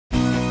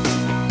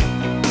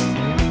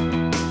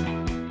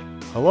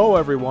Hello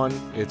everyone,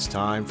 it's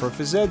time for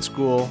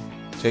Phys.Ed.School.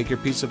 Take your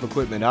piece of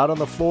equipment out on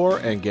the floor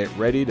and get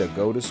ready to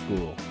go to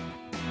school.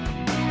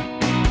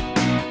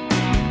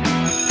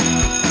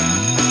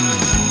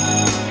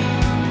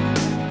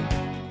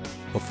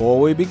 Before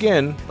we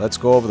begin, let's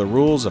go over the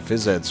rules of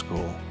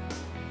Phys.Ed.School.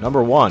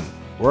 Number 1,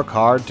 work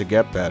hard to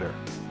get better.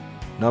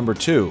 Number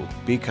 2,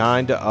 be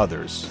kind to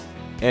others.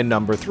 And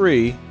number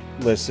 3,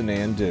 listen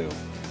and do.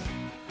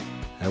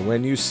 And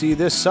when you see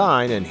this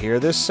sign and hear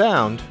this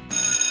sound,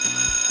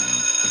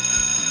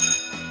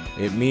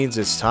 it means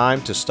it's time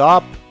to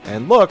stop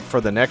and look for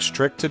the next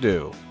trick to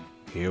do.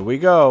 Here we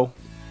go.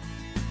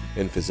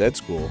 In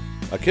Phys.Ed.School,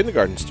 a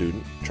kindergarten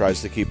student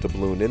tries to keep the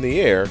balloon in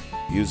the air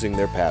using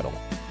their paddle.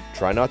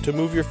 Try not to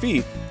move your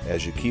feet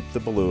as you keep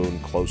the balloon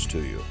close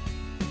to you.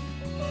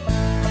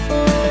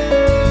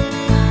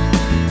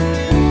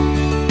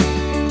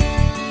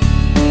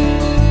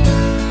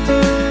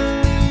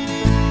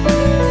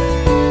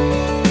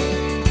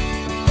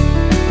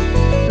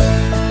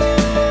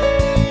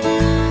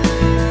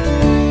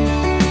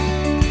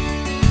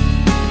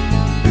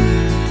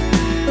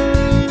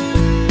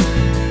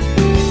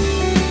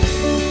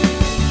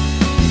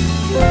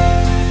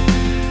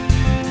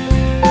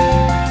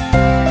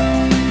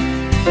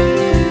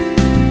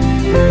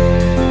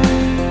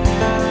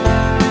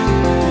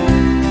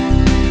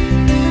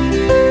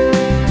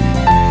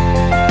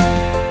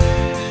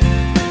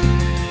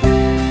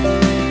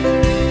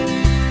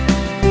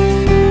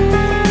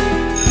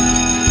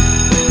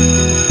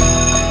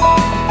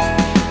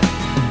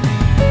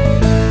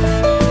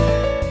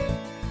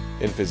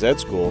 In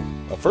Phys.Ed.School,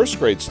 a first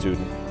grade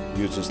student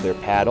uses their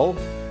paddle,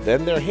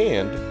 then their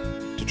hand,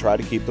 to try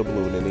to keep the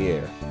balloon in the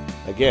air.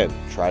 Again,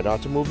 try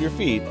not to move your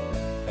feet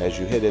as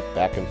you hit it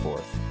back and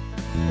forth.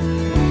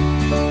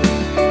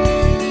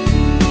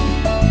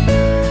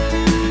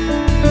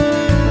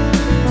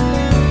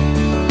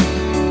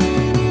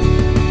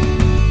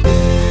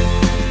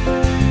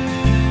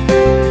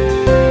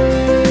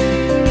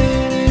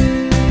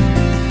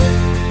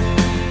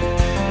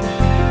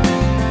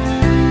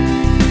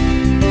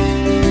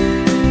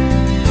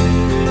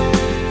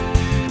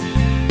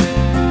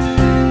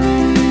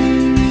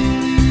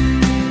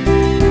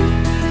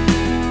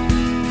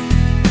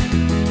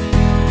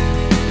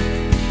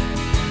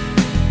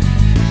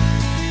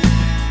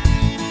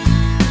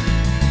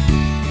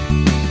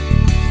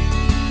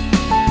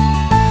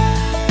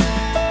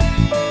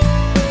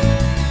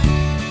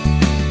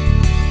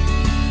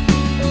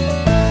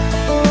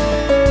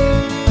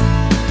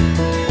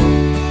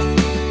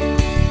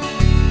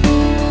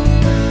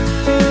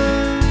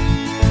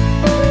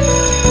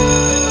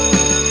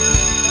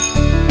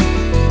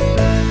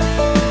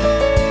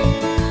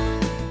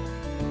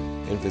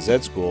 In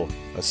Phys.Ed.School,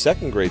 a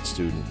second grade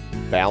student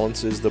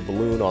balances the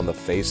balloon on the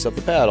face of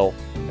the paddle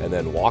and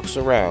then walks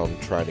around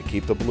trying to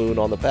keep the balloon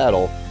on the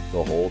paddle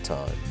the whole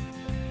time.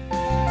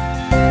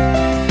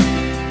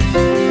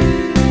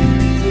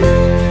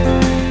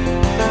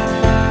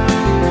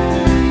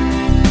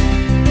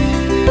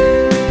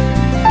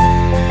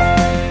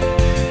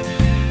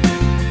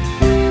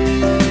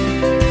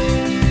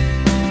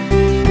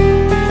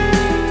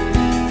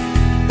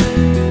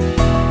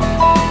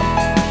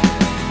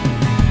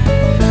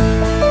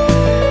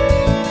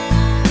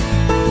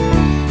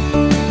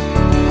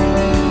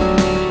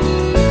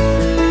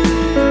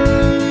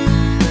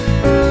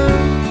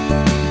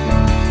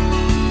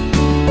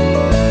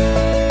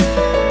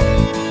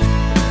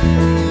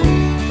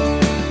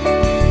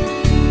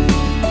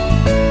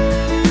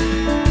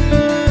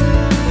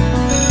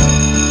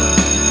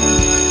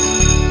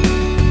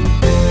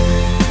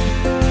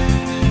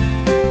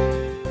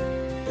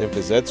 In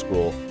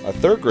Phys.Ed.School, a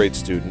third grade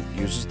student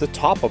uses the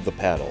top of the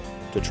paddle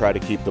to try to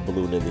keep the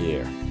balloon in the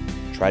air.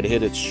 Try to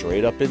hit it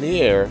straight up in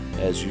the air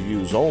as you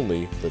use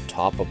only the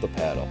top of the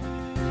paddle.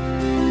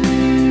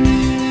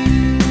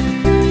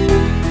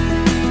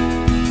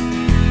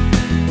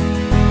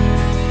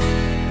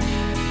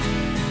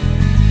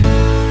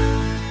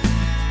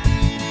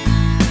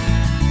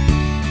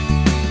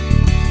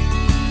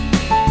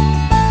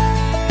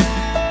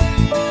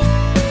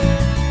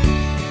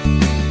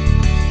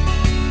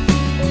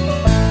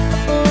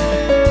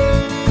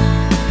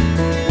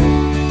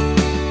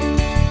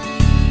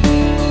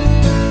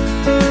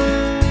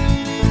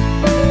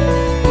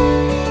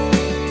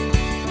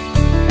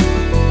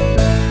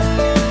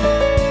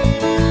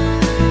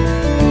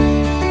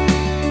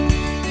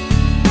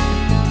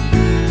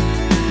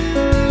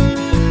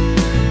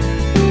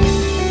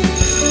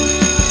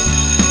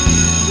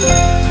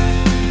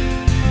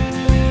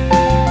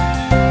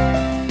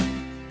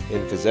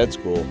 In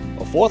Phys.Ed.School,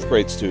 a fourth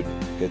grade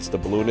student hits the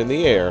balloon in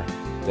the air,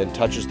 then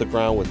touches the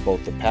ground with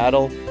both the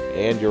paddle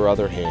and your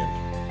other hand.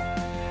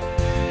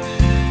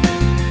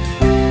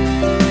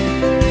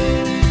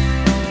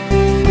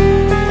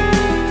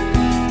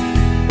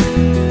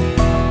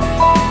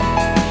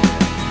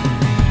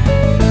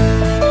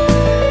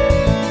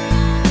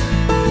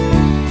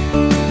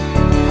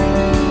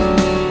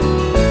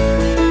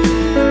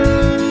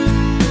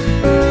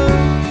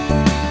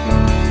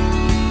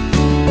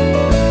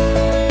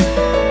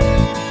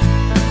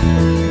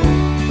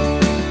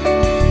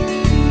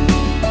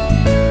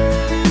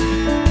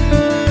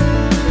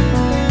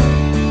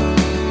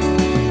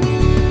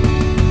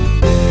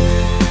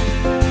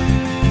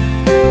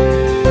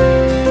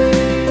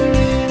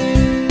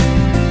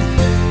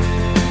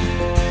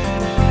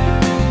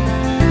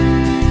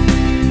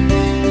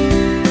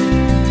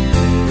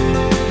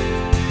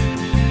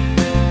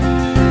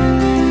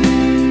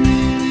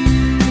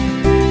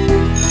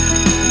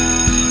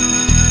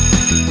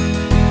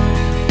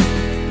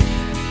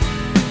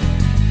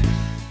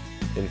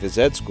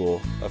 Phys.Ed School,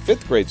 a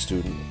 5th grade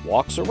student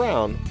walks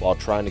around while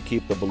trying to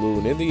keep the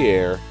balloon in the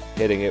air,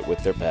 hitting it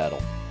with their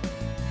paddle.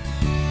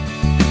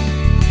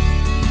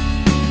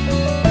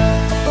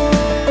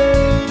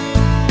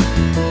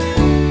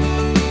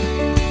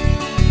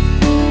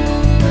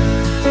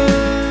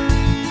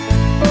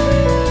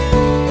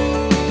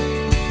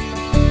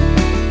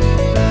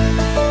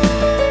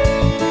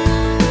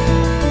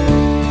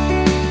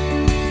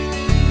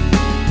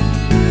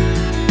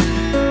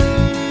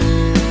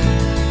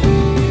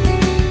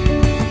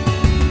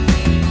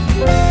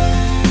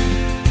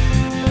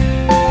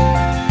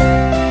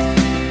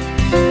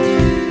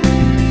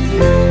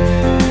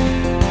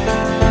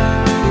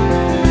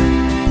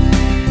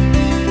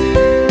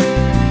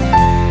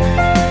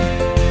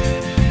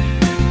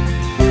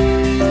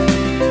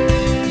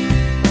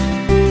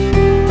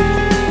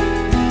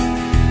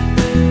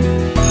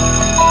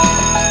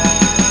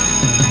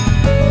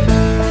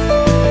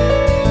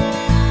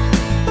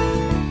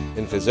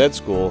 In Phys.Ed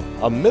School,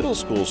 a middle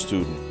school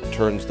student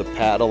turns the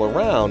paddle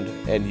around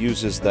and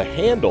uses the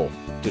handle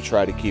to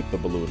try to keep the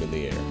balloon in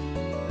the air.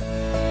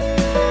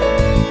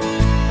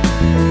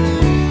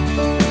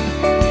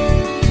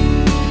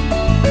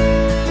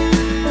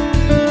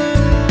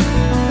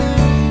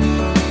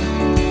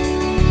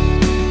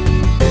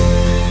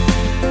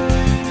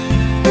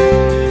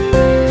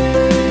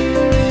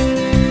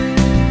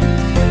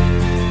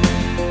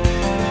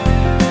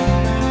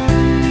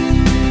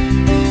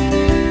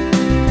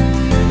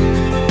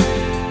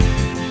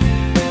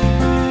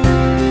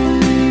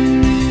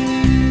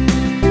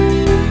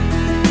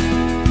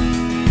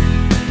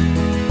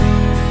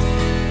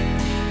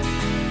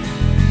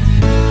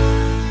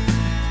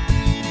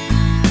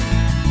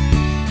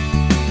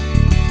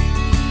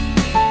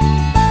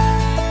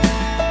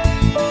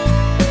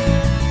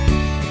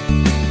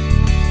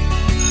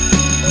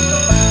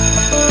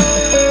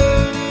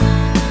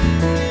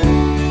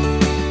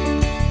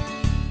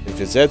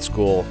 In Phys.Ed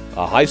School,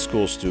 a high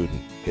school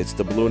student hits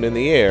the balloon in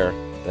the air,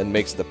 then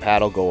makes the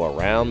paddle go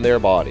around their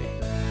body.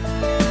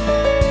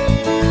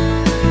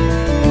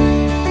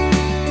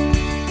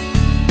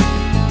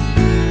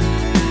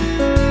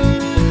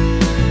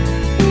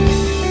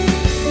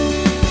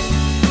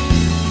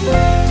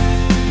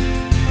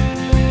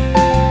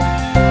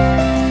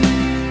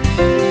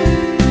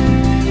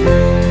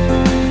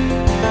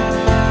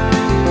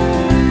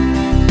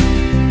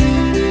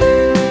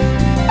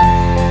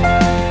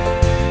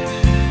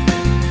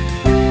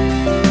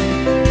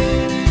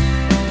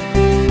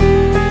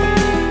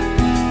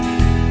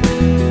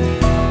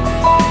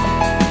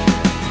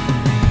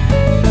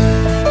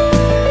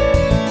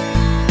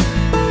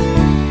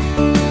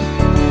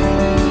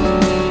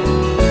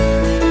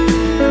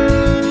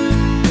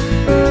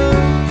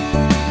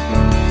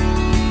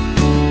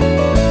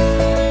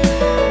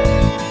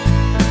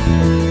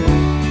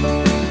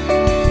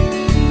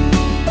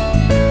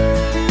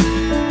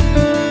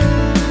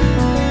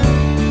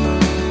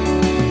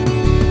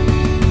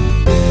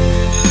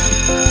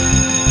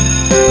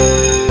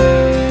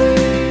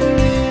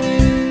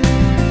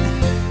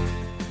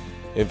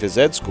 In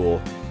Phys.Ed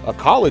School, a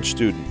college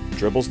student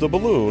dribbles the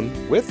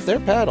balloon with their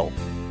paddle.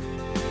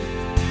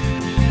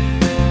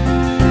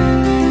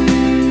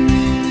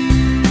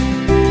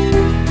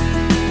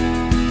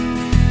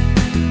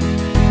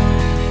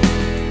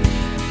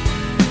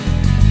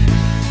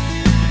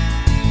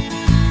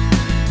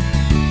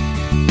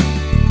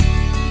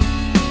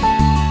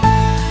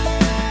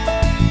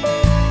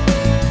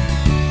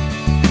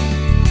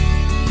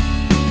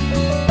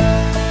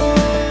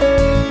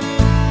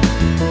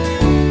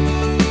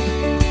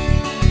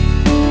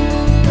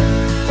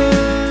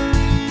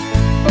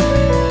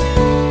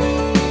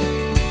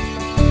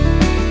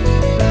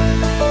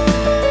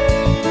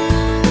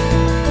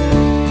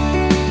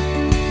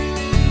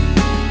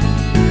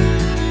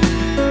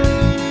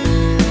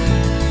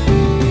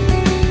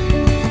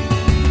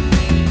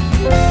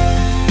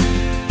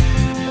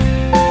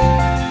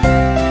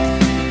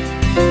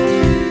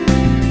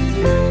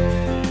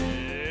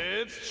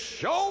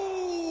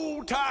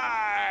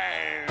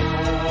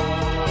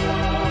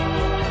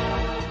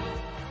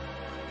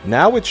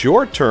 Now it's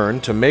your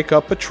turn to make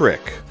up a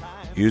trick.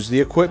 Use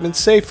the equipment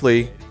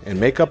safely and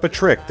make up a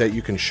trick that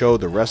you can show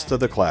the rest of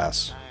the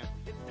class.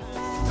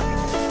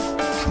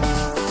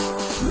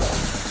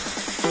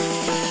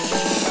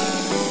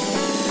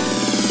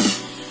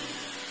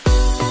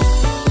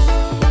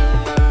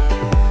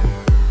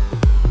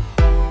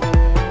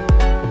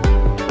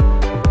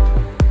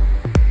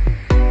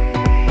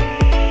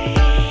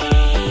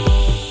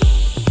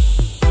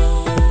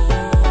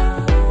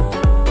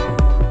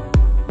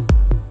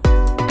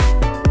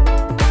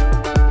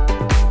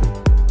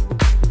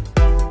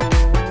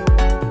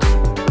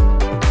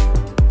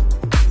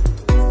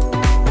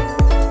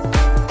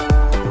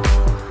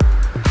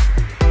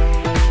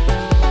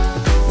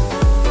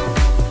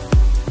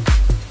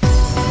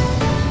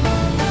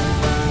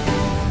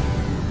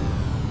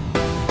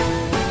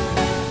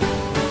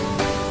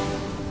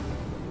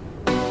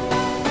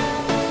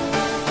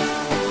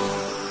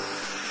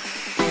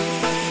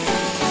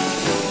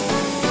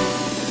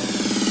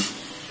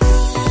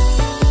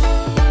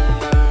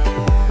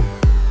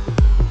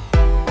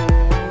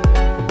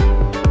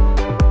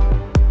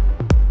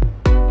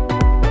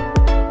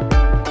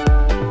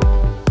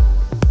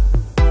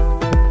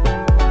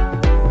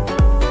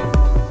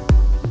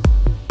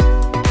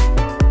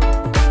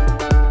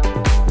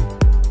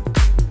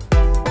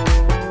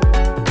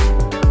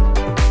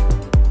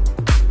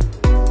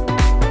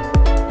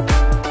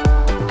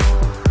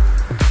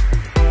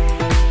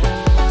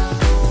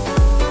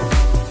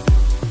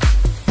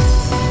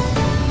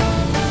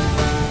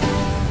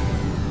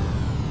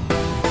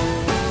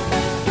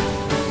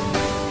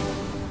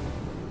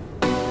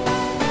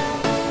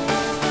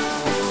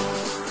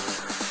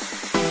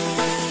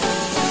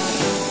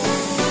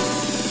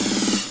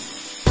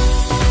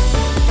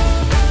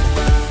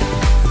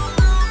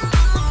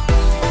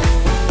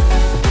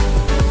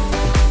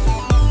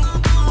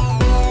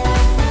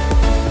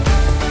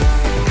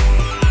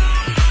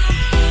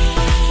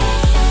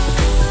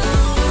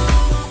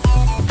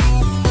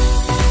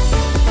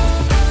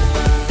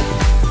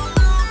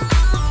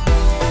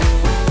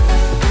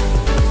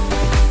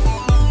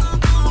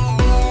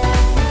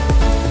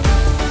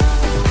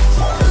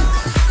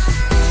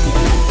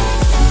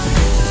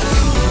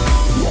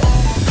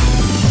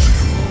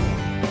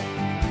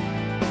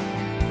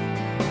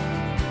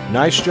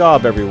 Nice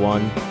job,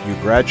 everyone. You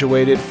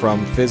graduated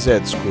from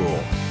Phys.Ed.School.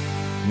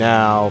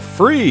 Now,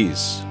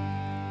 freeze!